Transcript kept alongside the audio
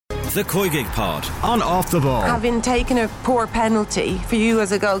The Koigig Pod on Off the Ball. Having taken a poor penalty, for you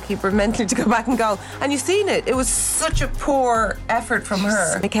as a goalkeeper mentally to go back and goal, and you've seen it was such a poor effort from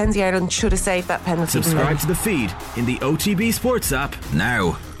her. Mackenzie Ireland should have saved that penalty. Subscribe to the feed in the OTB Sports app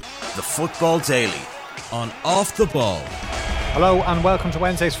now. The Football Daily on Off the Ball. Hello and welcome to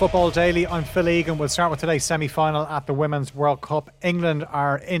Wednesday's Football Daily. I'm Phil Egan. We'll start with today's semi-final at the Women's World Cup. England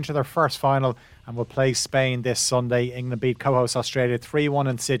are into their first final and will play Spain this Sunday. England beat co-host Australia 3-1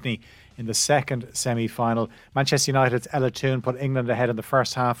 in Sydney in the second semi-final. Manchester United's Ella Toone put England ahead in the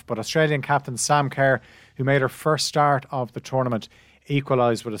first half, but Australian captain Sam Kerr, who made her first start of the tournament,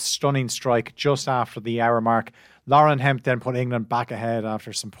 equalised with a stunning strike just after the hour mark. Lauren Hemp then put England back ahead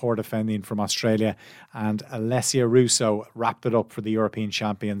after some poor defending from Australia, and Alessia Russo wrapped it up for the European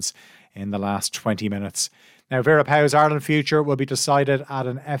champions in the last 20 minutes. Now, Vera Pauw's Ireland future will be decided at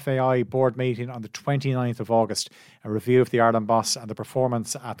an FAI board meeting on the 29th of August. A review of the Ireland boss and the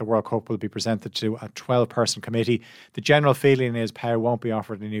performance at the World Cup will be presented to a 12-person committee. The general feeling is Pauw won't be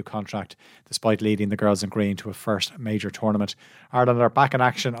offered a new contract, despite leading the girls in green to a first major tournament. Ireland are back in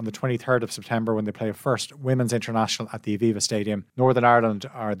action on the 23rd of September when they play a first Women's International at the Aviva Stadium. Northern Ireland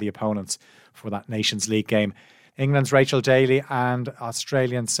are the opponents for that Nations League game. England's Rachel Daly and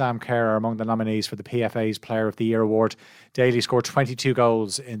Australian Sam Kerr are among the nominees for the PFA's Player of the Year award. Daly scored 22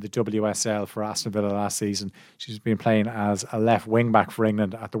 goals in the WSL for Aston Villa last season. She's been playing as a left wing-back for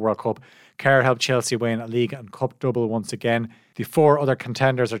England at the World Cup. Kerr helped Chelsea win a league and cup double once again. The four other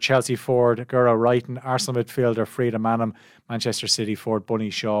contenders are Chelsea forward Guro Reiten, Arsenal midfielder Frida Manum, Manchester City forward Bunny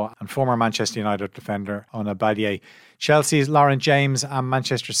Shaw and former Manchester United defender Ona Ballier. Chelsea's Lauren James and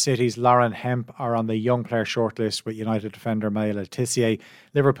Manchester City's Lauren Hemp are on the young player shortlist, with United defender Maëlle Tissier,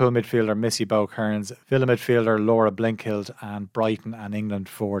 Liverpool midfielder Missy Bowe-Kearns, Villa midfielder Laura Blinkhild and Brighton and England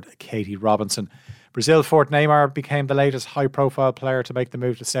forward Katie Robinson. Brazil forward Neymar became the latest high-profile player to make the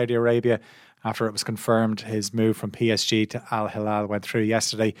move to Saudi Arabia after it was confirmed his move from PSG to Al Hilal went through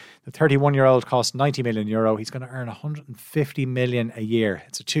yesterday. The 31-year-old cost €90 million. He's going to earn $150 million a year.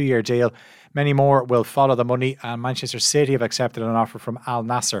 It's a 2-year deal. Many more will follow the money, and Manchester City have accepted an offer from Al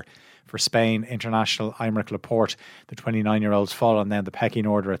Nassr for Spain international Aymeric Laporte. The 29-year-old's fallen then the pecking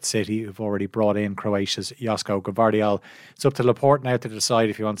order at City, who've already brought in Croatia's Josko Gvardiol. It's up to Laporte now to decide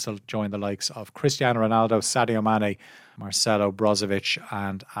if he wants to join the likes of Cristiano Ronaldo, Sadio Mane, Marcelo Brozovic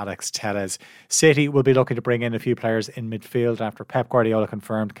and Alex Telles. City will be looking to bring in a few players in midfield after Pep Guardiola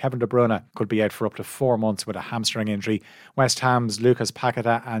confirmed Kevin De Bruyne could be out for up to 4 months with a hamstring injury. West Ham's Lucas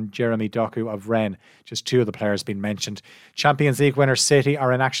Paqueta and Jeremy Doku of Rennes, just two of the players being mentioned. Champions League winners City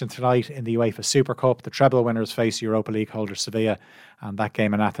are in action tonight in the UEFA Super Cup. The treble winners face Europa League holder Sevilla, and that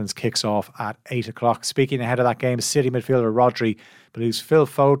game in Athens kicks off at 8 o'clock. Speaking ahead of that game, City midfielder Rodri believes Phil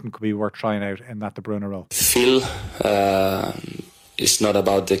Foden could be worth trying out in that De Bruyne role. Phil, it's not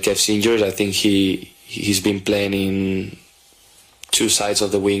about the Kev's injuries. I think he's been playing in two sides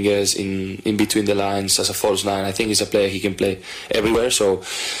of the wingers, in between the lines as a false nine. I think he's a player, he can play everywhere. So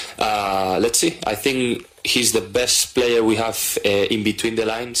let's see. I think he's the best player we have in between the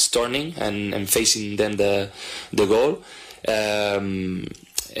lines, turning and facing then the goal. And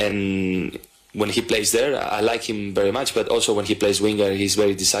when he plays there, I like him very much, but also when he plays winger, he's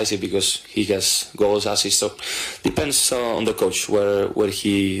very decisive because he has goals, assists. So depends on the coach where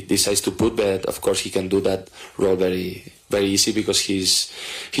he decides to put, but of course he can do that role very, very easy because his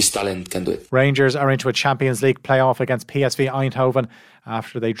talent can do it. Rangers are into a Champions League playoff against PSV Eindhoven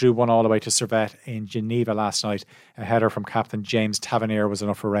after they drew 1-1 away to Servette in Geneva last night. A header from captain James Tavernier was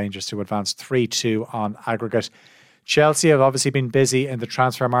enough for Rangers to advance 3-2 on aggregate. Chelsea have obviously been busy in the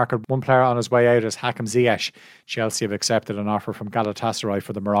transfer market. One player on his way out is Hakim Ziyech. Chelsea have accepted an offer from Galatasaray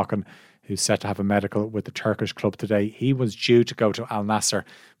for the Moroccan, who's set to have a medical with the Turkish club today. He was due to go to Al Nassr,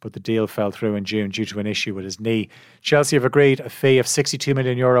 but the deal fell through in June due to an issue with his knee. Chelsea have agreed a fee of €62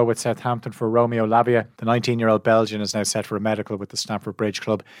 million with Southampton for Romeo Lavia. The 19-year-old Belgian is now set for a medical with the Stamford Bridge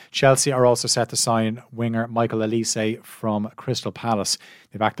club. Chelsea are also set to sign winger Michael Elise from Crystal Palace.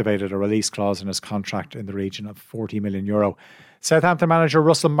 They've activated a release clause in his contract in the region of €40 million. Southampton manager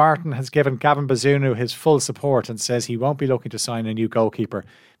Russell Martin has given Gavin Bazunu his full support and says he won't be looking to sign a new goalkeeper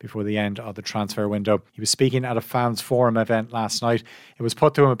before the end of the transfer window. He was speaking at a fans forum event last night. It was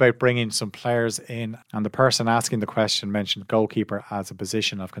put to him about bringing some players in, and the person asking the question mentioned goalkeeper as a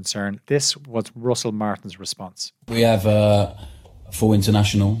position of concern. This was Russell Martin's response. We have a full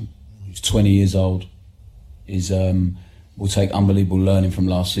international who's 20 years old. We'll take unbelievable learning from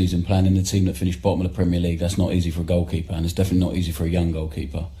last season, playing in the team that finished bottom of the Premier League. That's not easy for a goalkeeper, and it's definitely not easy for a young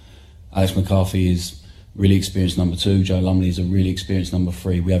goalkeeper. Alex McCarthy is really experienced number 2. Joe Lumley is a really experienced number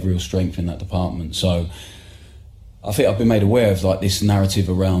 3. We have real strength in that department. So I think I've been made aware of like this narrative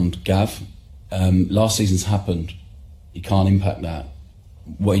around Gav. Last season's happened. He can't impact that.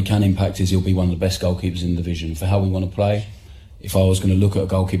 What he can impact is he'll be one of the best goalkeepers in the division. For how we want to play, if I was going to look at a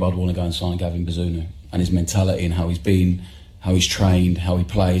goalkeeper, I'd want to go and sign Gavin Bazunu. And his mentality and how he's been, how he's trained, how he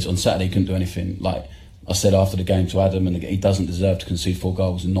plays. On Saturday, he couldn't do anything. Like I said after the game to Adam, and he doesn't deserve to concede 4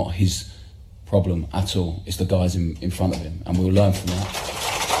 goals, and not his problem at all. It's the guys in front of him, and we'll learn from that.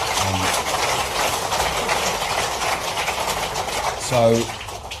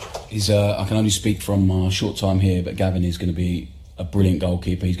 I can only speak from my short time here, but Gavin is going to be a brilliant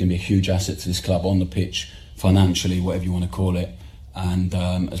goalkeeper. He's going to be a huge asset to this club on the pitch, financially, whatever you want to call it. And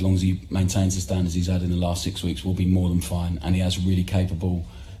as long as he maintains the standards he's had in the last 6 weeks, we'll be more than fine. And he has really capable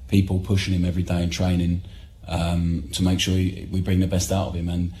people pushing him every day in training to make sure we bring the best out of him.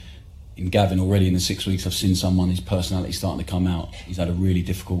 And in Gavin, already in the 6 weeks, I've seen his personality starting to come out. He's had a really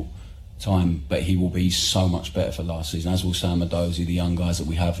difficult time, but he will be so much better for last season, as will Sam Adozi, the young guys that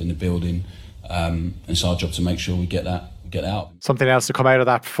we have in the building. And it's our job to make sure we get out. Something else to come out of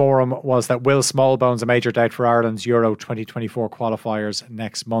that forum was that Will Smallbone's a major doubt for Ireland's Euro 2024 qualifiers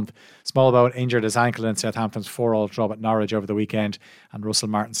next month. Smallbone injured his ankle in Southampton's 4-4 draw at Norwich over the weekend, and Russell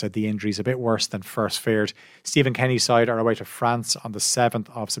Martin said the injury is a bit worse than first feared. Stephen Kenny's side are away to France on the 7th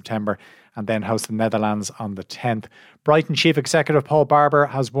of September and then host the Netherlands on the 10th. Brighton Chief Executive Paul Barber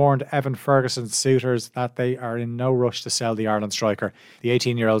has warned Evan Ferguson's suitors that they are in no rush to sell the Ireland striker. The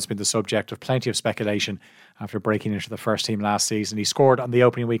 18-year-old has been the subject of plenty of speculation after breaking into the first team last season. He scored on the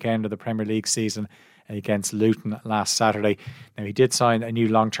opening weekend of the Premier League season against Luton last Saturday. Now, he did sign a new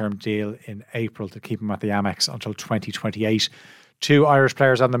long-term deal in April to keep him at the Amex until 2028. 2 Irish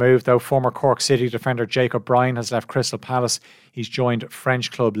players on the move, though. Former Cork City defender Jacob Bryan has left Crystal Palace. He's joined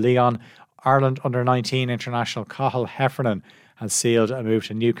French club Lyon. Ireland under-19 international Cathal Heffernan has sealed a move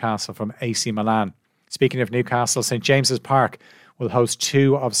to Newcastle from AC Milan. Speaking of Newcastle, St James's Park will host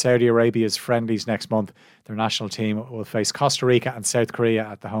 2 of Saudi Arabia's friendlies next month. Their national team will face Costa Rica and South Korea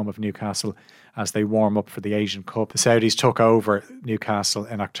at the home of Newcastle as they warm up for the Asian Cup. The Saudis took over Newcastle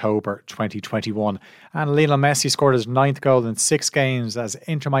in October 2021. And Lionel Messi scored his 9th goal in 6 games as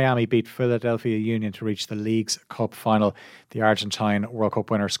Inter Miami beat Philadelphia Union to reach the League's Cup final. The Argentine World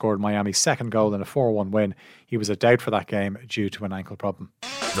Cup winner scored Miami's 2nd goal in a 4-1 win. He was a doubt for that game due to an ankle problem.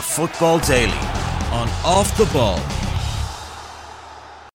 The Football Daily on Off the Ball.